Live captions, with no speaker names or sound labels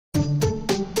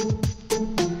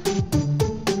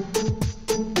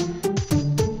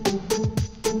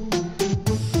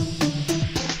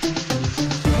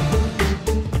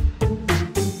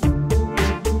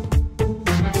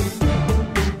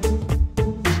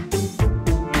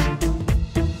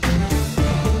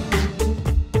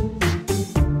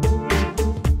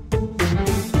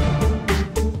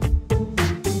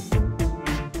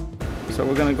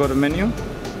go to menu,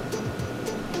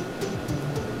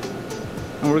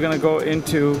 and we're gonna go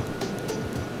into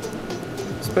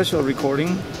special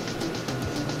recording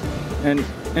and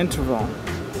interval.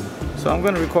 So I'm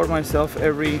gonna record myself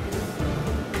every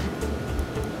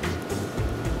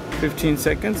 15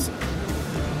 seconds.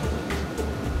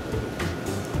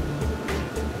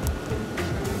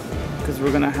 Because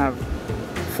we're gonna have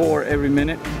 4 every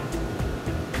minute.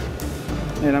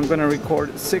 And I'm gonna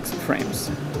record 6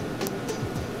 frames.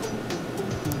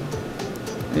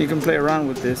 And you can play around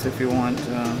with this if you want,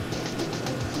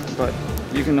 but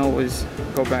you can always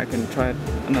go back and try it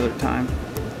another time.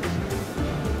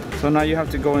 So now you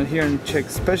have to go in here and check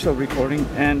special recording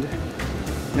and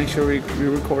make sure we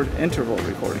record interval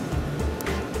recording.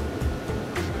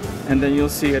 And then you'll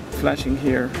see it flashing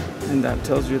here, and that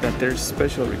tells you that there's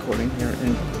special recording here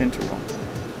in interval.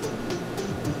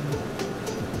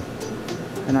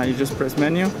 And now you just press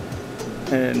menu,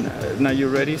 and now you're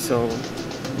ready, so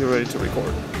you're ready to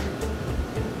record.